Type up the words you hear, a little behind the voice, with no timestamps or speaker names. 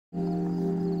Back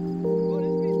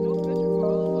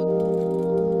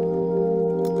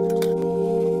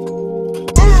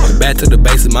to the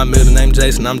basics, my middle name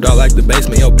Jason, I'm dark like the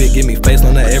basement. Yo, bitch, give me face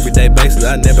on an everyday basis.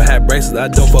 I never had braces, I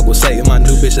don't fuck with Satan. My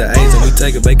new bitch at Asian, we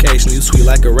take a vacation. You sweet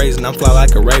like a raisin, I'm fly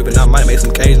like a raven. I might make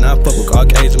some Cajun, I fuck with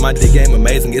Caucasian. My dick game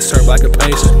amazing, get served like a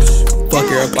patient. Fuck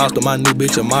your imposter, my new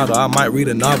bitch a model. I might read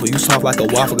a novel, you soft like a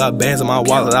waffle. Got bands in my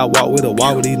wallet, I walk with a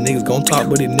wobble. These niggas gon' talk,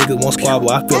 but these niggas won't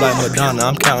squabble. I feel like Madonna,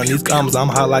 I'm counting these commas. I'm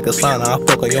hot like a sauna, I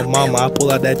fuck on your mama. I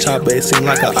pull out that chopper, it seem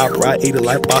like an opera. I eat it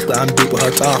like pasta, I'm deep with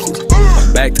her tonsils.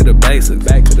 Back to the basics,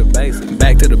 back to the basics,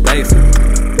 back to the basics,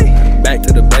 back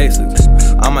to the basics.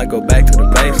 I might go back to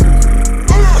the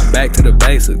basics, back to the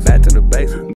basics, back to the basics.